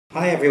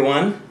Hi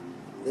everyone,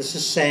 this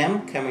is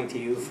Sam coming to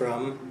you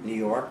from New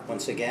York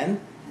once again,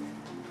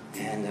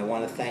 and I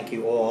want to thank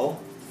you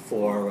all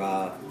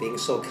for being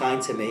so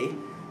kind to me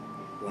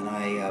when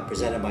I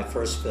presented my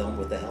first film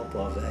with the help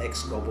of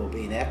Ex-Gobo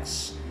Bean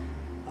X.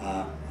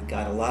 I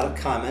got a lot of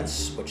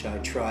comments which I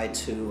tried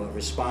to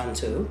respond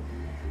to,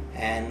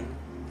 and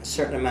a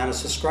certain amount of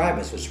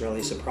subscribers, which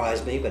really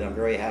surprised me, but I'm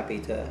very happy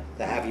to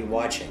have you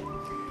watching.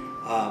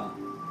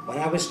 When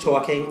I was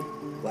talking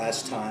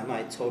last time,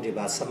 I told you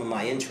about some of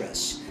my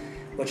interests,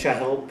 which I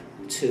hope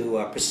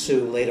to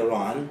pursue later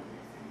on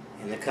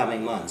in the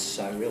coming months.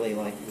 I really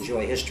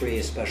enjoy history,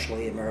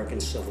 especially American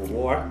Civil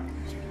War.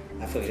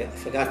 I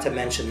forgot to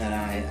mention that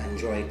I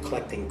enjoy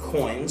collecting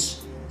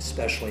coins,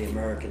 especially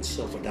American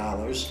silver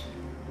dollars.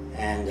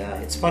 And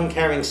it's fun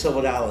carrying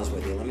silver dollars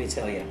with you, let me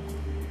tell you.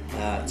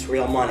 It's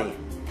real money.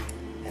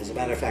 As a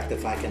matter of fact,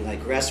 if I can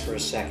digress for a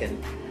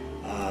second,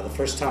 the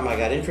first time I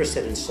got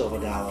interested in silver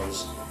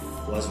dollars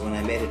was when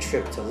I made a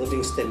trip to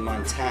Livingston,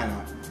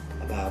 Montana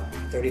about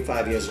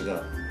 35 years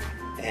ago.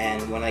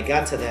 And when I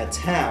got to that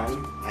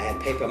town, I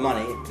had paper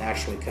money,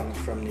 naturally coming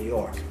from New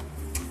York.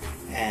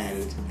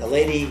 And the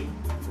lady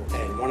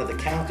at one of the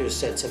counters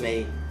said to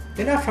me,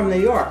 "You're not from New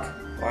York,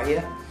 are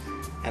you?"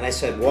 And I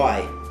said,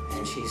 "Why?"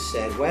 And she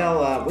said,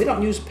 "Well, we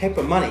don't use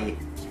paper money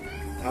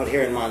out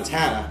here in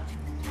Montana.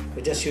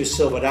 We just use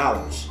silver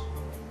dollars,"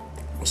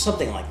 or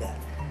something like that.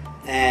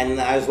 And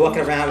I was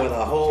walking around with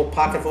a whole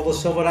pocket full of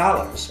silver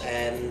dollars,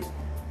 and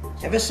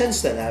ever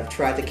since then I've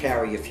tried to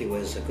carry a few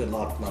as a good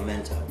luck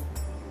memento.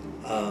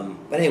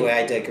 But anyway,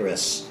 I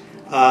digress.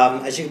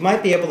 As you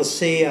might be able to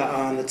see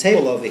on the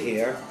table over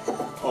here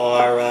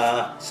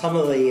are some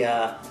of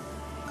the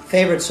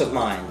favorites of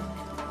mine.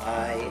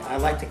 I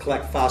like to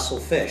collect fossil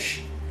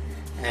fish,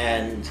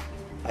 and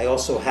I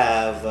also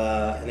have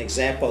an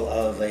example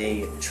of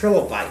a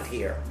trilobite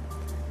here.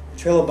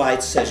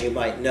 Trilobites, as you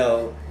might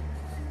know,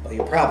 or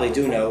you probably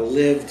do know,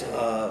 lived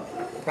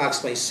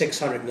approximately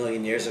 600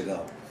 million years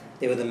ago.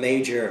 They were the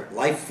major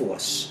life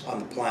force on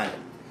the planet.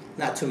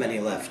 Not too many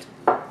left.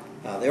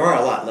 There are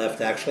a lot left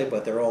actually,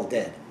 but they're all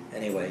dead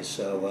anyway.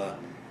 So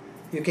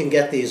you can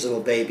get these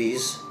little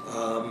babies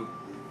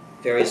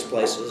various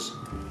places.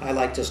 I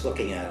like just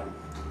looking at them.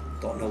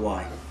 Don't know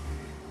why.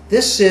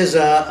 This is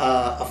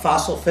a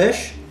fossil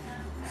fish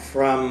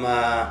from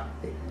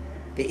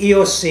the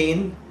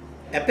Eocene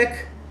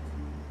epoch,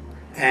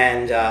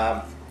 and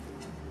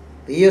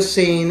the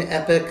Eocene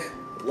epoch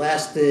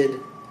lasted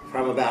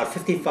from about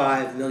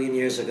 55 million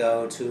years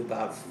ago to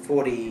about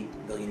 40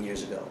 million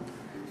years ago.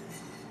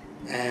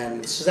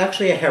 And this is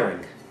actually a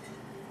herring.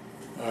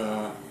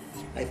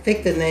 I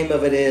think the name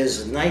of it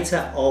is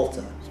Nita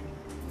alta,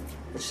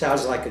 which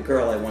sounds like a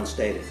girl I once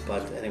dated,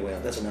 but anyway,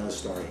 that's another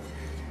story.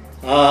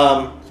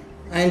 I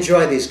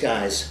enjoy these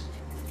guys.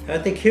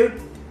 Aren't they cute?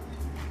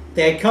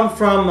 They come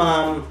from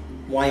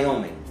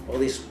Wyoming, or at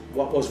least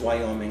what was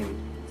Wyoming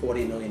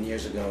 40 million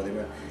years ago. They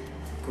were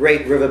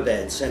great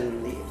riverbeds,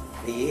 and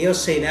the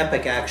Eocene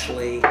epoch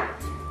actually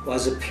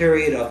was a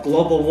period of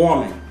global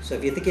warming. So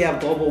if you think you have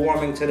global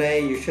warming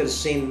today, you should have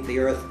seen the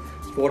Earth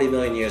 40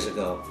 million years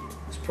ago.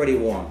 It's pretty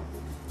warm.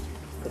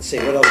 Let's see,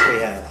 what else we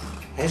have?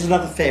 Here's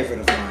another favorite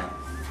of mine.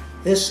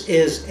 This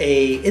is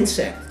a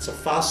insect. It's a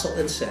fossil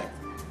insect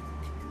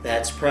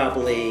that's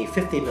probably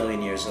 50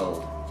 million years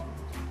old.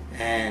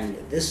 And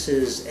this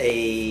is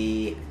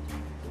a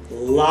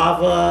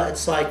lava,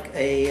 it's like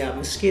a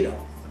mosquito,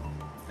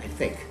 I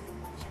think.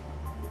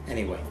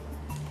 Anyway,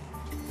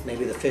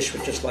 maybe the fish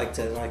would just like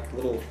a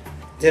little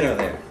dinner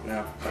there.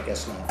 No, I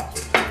guess not.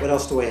 What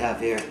else do we have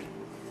here?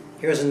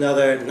 Here's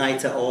another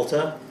Nita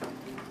alta,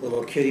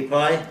 little cutie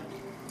pie.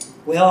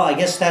 Well, I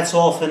guess that's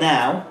all for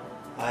now.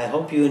 I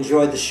hope you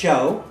enjoyed the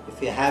show.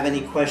 If you have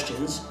any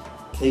questions,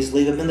 please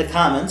leave them in the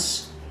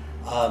comments.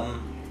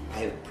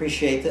 I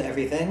appreciate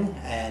everything,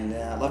 and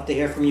I'd love to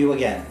hear from you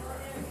again.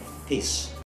 Peace.